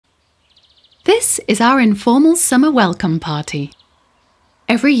This is our informal summer welcome party.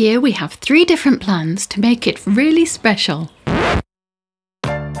 Every year we have 3 different plans to make it really special.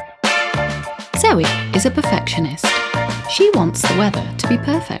 Zoe is a perfectionist. She wants the weather to be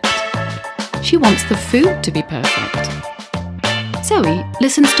perfect. She wants the food to be perfect. Zoe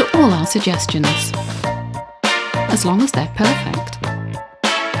listens to all our suggestions, as long as they're perfect.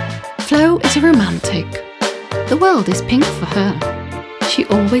 Flo is a romantic. The world is pink for her. She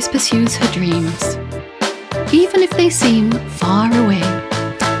always pursues her dreams, even if they seem far away.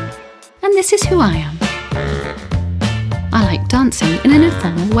 And this is who I am. I like dancing in an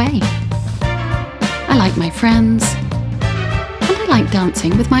informal way. I like my friends, and I like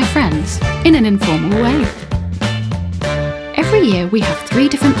dancing with my friends in an informal way. Every year we have 3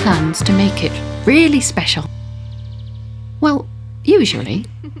 different plans to make it really special. Well, usually.